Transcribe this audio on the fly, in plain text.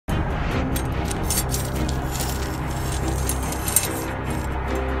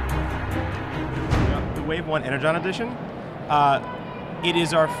Wave 1 Energon Edition, it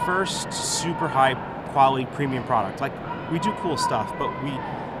is our first super high quality premium product. Like, we do cool stuff, but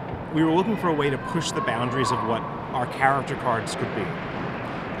we were looking for a way to push the boundaries of what our character cards could be.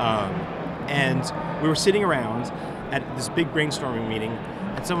 And we were sitting around at this big brainstorming meeting,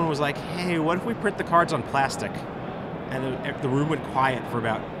 and someone was like, hey, what if we print the cards on plastic? And the room went quiet for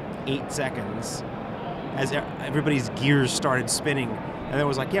about 8 seconds as everybody's gears started spinning. And then it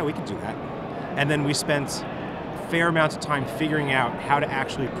was like, yeah, we can do that. And then we spent a fair amount of time figuring out how to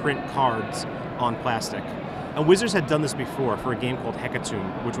actually print cards on plastic. And Wizards had done this before for a game called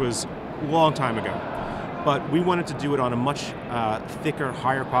Hecatomb, which was a long time ago. But we wanted to do it on a much thicker,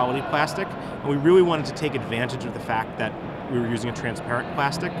 higher quality plastic, and we really wanted to take advantage of the fact that we were using a transparent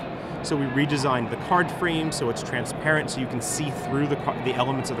plastic. So we redesigned the card frame so it's transparent, so you can see through the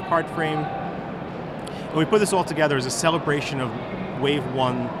elements of the card frame. And we put this all together as a celebration of Wave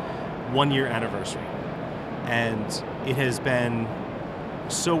 1 one-year anniversary. And it has been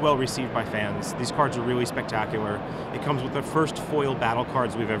so well received by fans. These cards are really spectacular. It comes with the first foil battle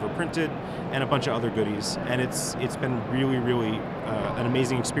cards we've ever printed and a bunch of other goodies. And it's been really, really an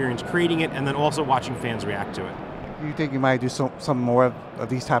amazing experience creating it and then also watching fans react to it. Do you think you might do some more of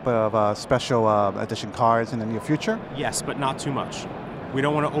these type of special edition cards in the near future? Yes, but not too much. We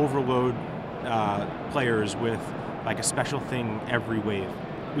don't want to overload players with like a special thing every wave.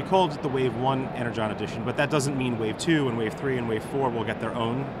 We called it the Wave 1 Energon Edition, but that doesn't mean Wave 2 and Wave 3 and Wave 4 will get their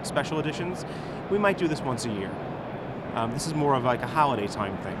own special editions. We might do this once a year. This is more of like a holiday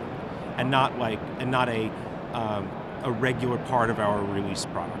time thing, and not a regular part of our release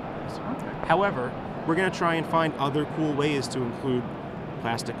product. Okay. However, we're going to try and find other cool ways to include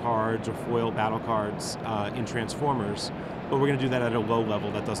plastic cards or foil battle cards in Transformers, but we're going to do that at a low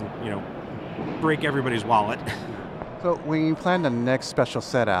level that doesn't, break everybody's wallet. So when you plan the next special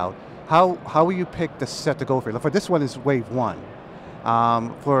set out, how will you pick the set to go for? For this one is Wave 1.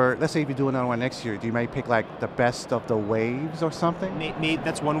 For, let's say if you do another one next year, do you might pick like the best of the waves or something?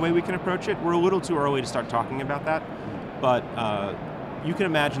 That's one way we can approach it. We're a little too early to start talking about that, but you can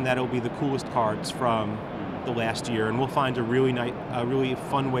imagine that it'll be the coolest cards from the last year, and we'll find a really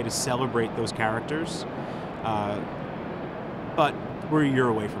fun way to celebrate those characters. But we're a year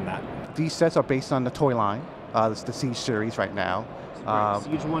away from that. These sets are based on the toy line. It's the Siege series right now. Right.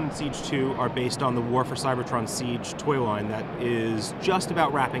 Siege 1 and Siege 2 are based on the War for Cybertron Siege toy line that is just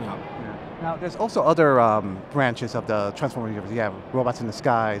about wrapping up. Yeah. Now, there's also other branches of the Transformers universe. You have Robots in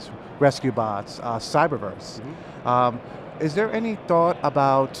Disguise, Rescue Bots, Cyberverse. Mm-hmm. Is there any thought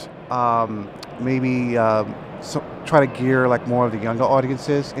about maybe try to gear like more of the younger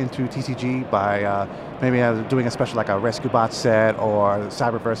audiences into TCG by maybe doing a special like a Rescue Bot set or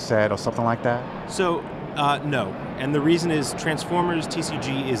Cyberverse set or something like that? So. No, and the reason is Transformers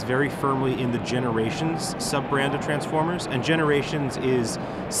TCG is very firmly in the Generations sub-brand of Transformers, and Generations is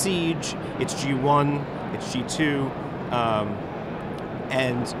Siege, it's G1, it's G2,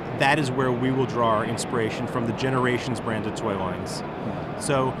 and that is where we will draw our inspiration from the Generations branded toy lines.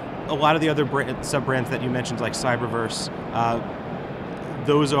 So a lot of the other sub-brands that you mentioned, like Cyberverse,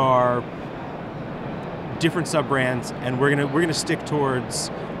 those are different sub-brands, and we're gonna stick towards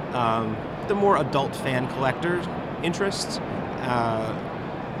the more adult fan collector interests.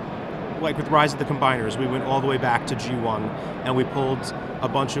 Like with Rise of the Combiners, we went all the way back to G1, and we pulled a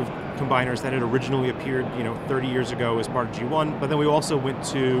bunch of combiners that had originally appeared 30 years ago as part of G1, but then we also went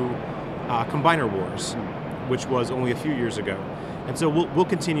to Combiner Wars, which was only a few years ago. And so we'll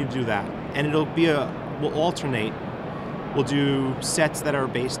continue to do that. And it'll be we'll alternate. We'll do sets that are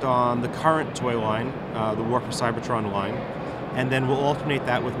based on the current toy line, the War for Cybertron line, and then we'll alternate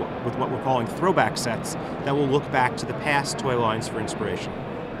that with what we're calling throwback sets that will look back to the past toy lines for inspiration.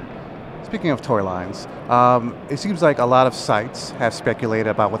 Speaking of toy lines, it seems like a lot of sites have speculated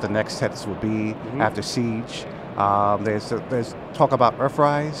about what the next sets will be after Siege. There's talk about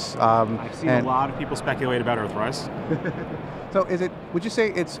Earthrise. I've seen a lot of people speculate about Earthrise. So would you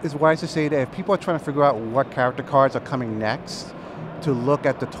say it's wise to say that if people are trying to figure out what character cards are coming next, to look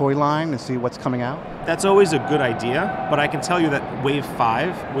at the toy line and see what's coming out? That's always a good idea, but I can tell you that Wave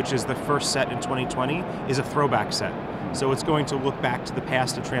 5, which is the first set in 2020, is a throwback set. So it's going to look back to the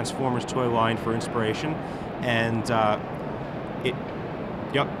past of Transformers toy line for inspiration, and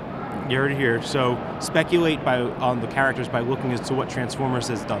you heard it here. So speculate on the characters by looking as to what Transformers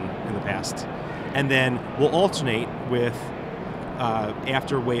has done in the past. And then we'll alternate with,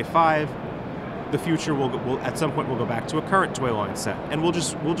 after Wave 5, the future will at some point we'll go back to a current toy line set, and we'll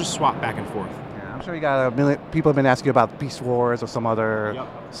just swap back and forth. Yeah. I'm sure you got a million people have been asking you about Beast Wars or some other Yep.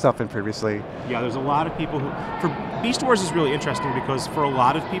 stuff in previously. Yeah, there's a lot of people who, for Beast Wars is really interesting because for a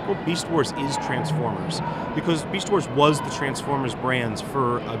lot of people, Beast Wars is Transformers. Because Beast Wars was the Transformers brands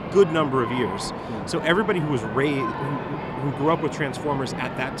for a good number of years. So everybody who was raised, who grew up with Transformers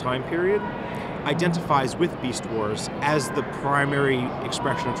at that time period, identifies with Beast Wars as the primary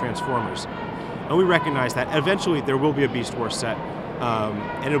expression of Transformers. And we recognize that eventually there will be a Beast Wars set,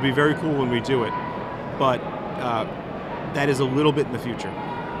 and it'll be very cool when we do it, but that is a little bit in the future.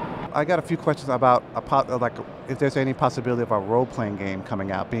 I got a few questions about like if there's any possibility of a role-playing game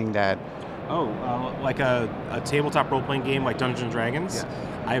coming out, being that. Like a tabletop role-playing game like Dungeons and Dragons? Yes.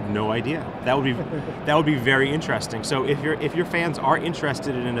 I have no idea. That would be very interesting. So if your fans are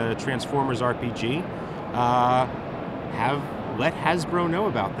interested in a Transformers RPG, let Hasbro know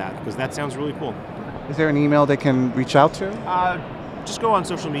about that because that sounds really cool. Is there an email they can reach out to? Just go on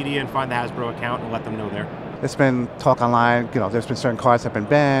social media and find the Hasbro account and let them know there. There's been talk online, there's been certain cards that have been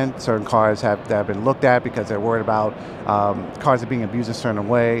banned, certain cards that have been looked at because they're worried about cards are being abused a certain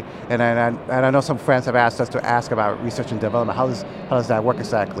way. And I know some friends have asked us to ask about research and development. How does that work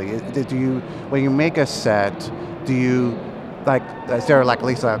exactly? When you make a set, is there at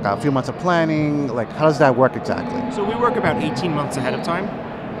least a few months of planning? How does that work exactly? So we work about 18 months ahead of time.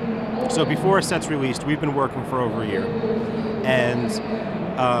 So before a set's released, we've been working for over a year. And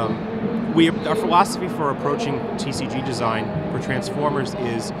our philosophy for approaching TCG design for Transformers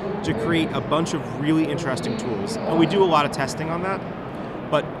is to create a bunch of really interesting tools. And we do a lot of testing on that,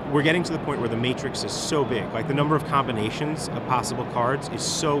 but we're getting to the point where the matrix is so big, like the number of combinations of possible cards is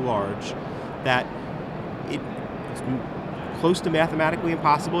so large that it's close to mathematically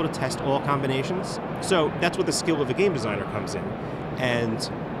impossible to test all combinations. So that's where the skill of a game designer comes in.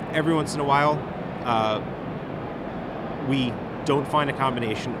 And every once in a while, we don't find a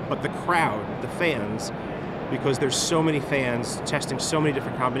combination, but the crowd, the fans, because there's so many fans testing so many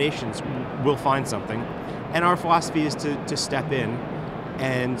different combinations, will find something. And our philosophy is to step in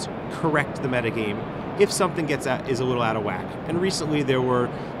and correct the metagame if something is a little out of whack. And recently there were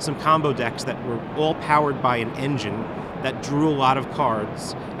some combo decks that were all powered by an engine that drew a lot of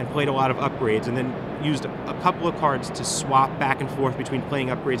cards and played a lot of upgrades and then used a couple of cards to swap back and forth between playing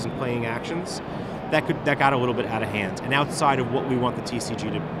upgrades and playing actions. That got a little bit out of hand and outside of what we want the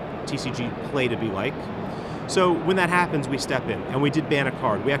TCG play to be like. So when that happens, we step in, and we did ban a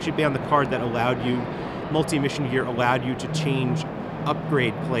card. We actually banned the card that allowed you, multi-mission gear allowed you to change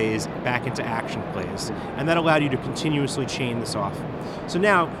upgrade plays back into action plays, and that allowed you to continuously chain this off. So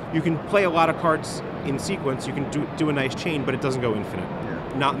now you can play a lot of cards in sequence. You can do a nice chain, but it doesn't go infinite.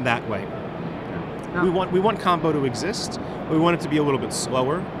 Yeah. Not in that way. Yeah. No. We want combo to exist. But we want it to be a little bit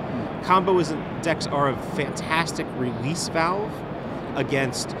slower. Combo decks are a fantastic release valve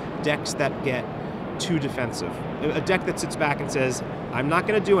against decks that get too defensive. A deck that sits back and says, I'm not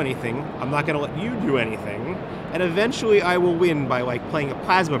going to do anything, I'm not going to let you do anything, and eventually I will win by playing a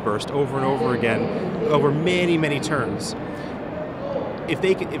plasma burst over and over again over many, many turns. If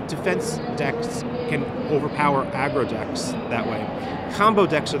defense decks can overpower aggro decks that way, combo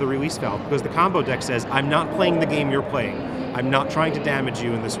decks are the release valve because the combo deck says, I'm not playing the game you're playing. I'm not trying to damage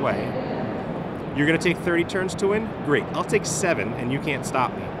you in this way. You're going to take 30 turns to win? Great. I'll take 7 and you can't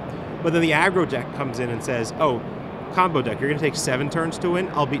stop me. But then the aggro deck comes in and says, oh, combo deck, you're going to take 7 turns to win?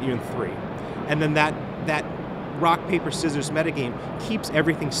 I'll beat you in 3. And then that rock, paper, scissors metagame keeps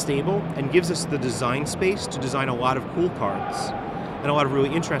everything stable and gives us the design space to design a lot of cool cards and a lot of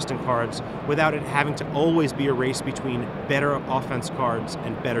really interesting cards without it having to always be a race between better offense cards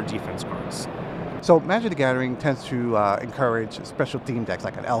and better defense cards. So Magic the Gathering tends to encourage special theme decks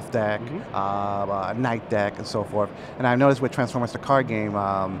like an elf deck, a knight deck, and so forth. And I noticed with Transformers the card game,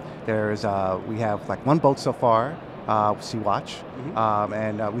 we have one boat so far, Sea Watch,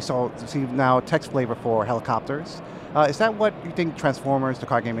 and we see now text flavor for helicopters. Is that what you think Transformers the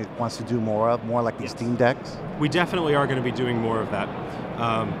card game wants to do more of, more like these theme decks? We definitely are going to be doing more of that,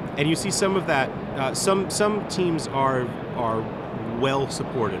 and you see some of that. Some teams are well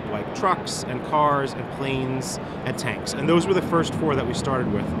supported, like trucks and cars and planes and tanks. And those were the first 4 that we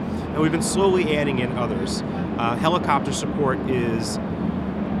started with. And we've been slowly adding in others. Helicopter support is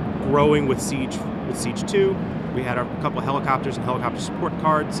growing with Siege 2. We had a couple of helicopters and helicopter support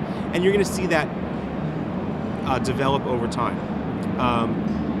cards. And you're going to see that develop over time.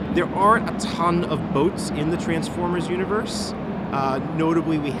 There aren't a ton of boats in the Transformers universe.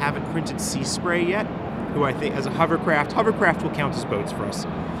 Notably, we haven't printed Sea Spray yet, who I think as a hovercraft will count as boats for us.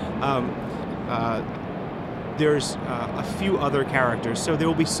 There's a few other characters, so there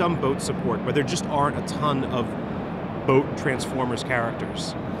will be some boat support, but there just aren't a ton of boat Transformers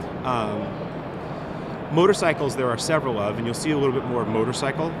characters. Motorcycles, there are several of, and you'll see a little bit more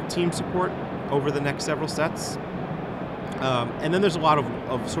motorcycle team support over the next several sets. And then there's a lot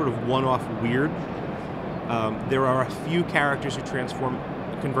of sort of one-off weird. There are a few characters who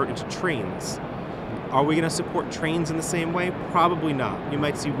convert into trains. Are we going to support trains in the same way? Probably not. You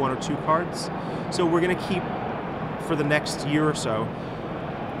might see 1 or 2 cards. So we're going to keep, for the next year or so,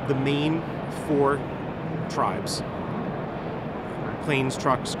 the main 4 tribes. Planes,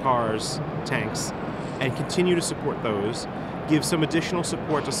 trucks, cars, tanks, and continue to support those. Give some additional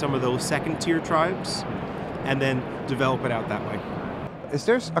support to some of those second-tier tribes, and then develop it out that way. Is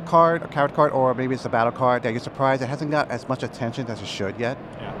there a character card, or maybe it's a battle card that you're surprised it hasn't got as much attention as it should yet?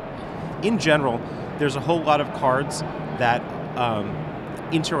 Yeah. In general, there's a whole lot of cards that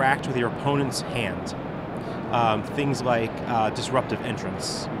interact with your opponent's hand. Things like Disruptive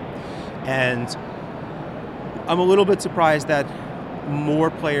Entrance. And I'm a little bit surprised that more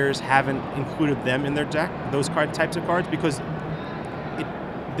players haven't included them in their deck, those types of cards, because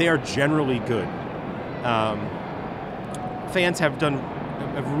they are generally good. Fans have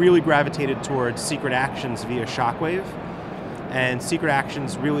really gravitated towards Secret Actions via Shockwave, and Secret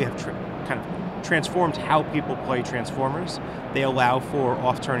Actions really have kind of transformed how people play Transformers. They allow for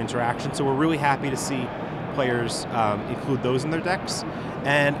off-turn interaction, so we're really happy to see players include those in their decks.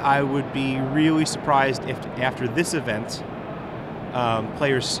 And I would be really surprised if after this event,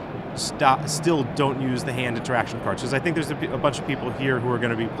 players still don't use the hand interaction cards, because I think there's a bunch of people here who are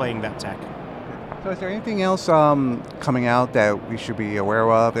going to be playing that tech. So is there anything else coming out that we should be aware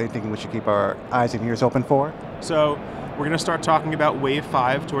of? Anything we should keep our eyes and ears open for? So we're going to start talking about Wave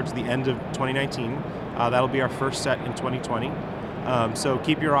 5 towards the end of 2019. That'll be our first set in 2020. So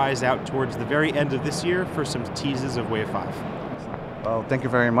keep your eyes out towards the very end of this year for some teases of Wave 5. Well, thank you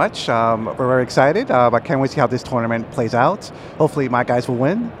very much. We're very excited. I can't wait to see how this tournament plays out. Hopefully my guys will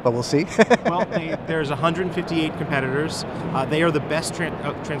win, but we'll see. Well, there's 158 competitors. They are the best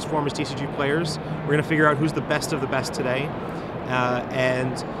Transformers TCG players. We're going to figure out who's the best of the best today.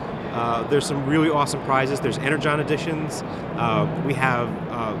 And there's some really awesome prizes. There's Energon editions. We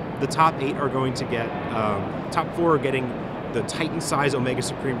have the top 8 are going to get, top 4 are getting the Titan-size Omega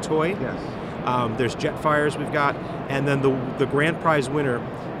Supreme toy. Yes. There's Jetfires we've got, and then the grand prize winner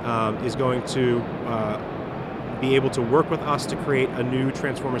is going to be able to work with us to create a new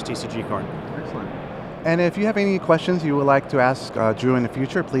Transformers TCG card. Excellent. And if you have any questions you would like to ask Drew in the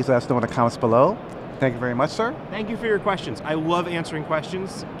future, please let us know in the comments below. Thank you very much, sir. Thank you for your questions. I love answering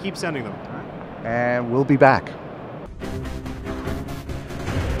questions. Keep sending them. And we'll be back.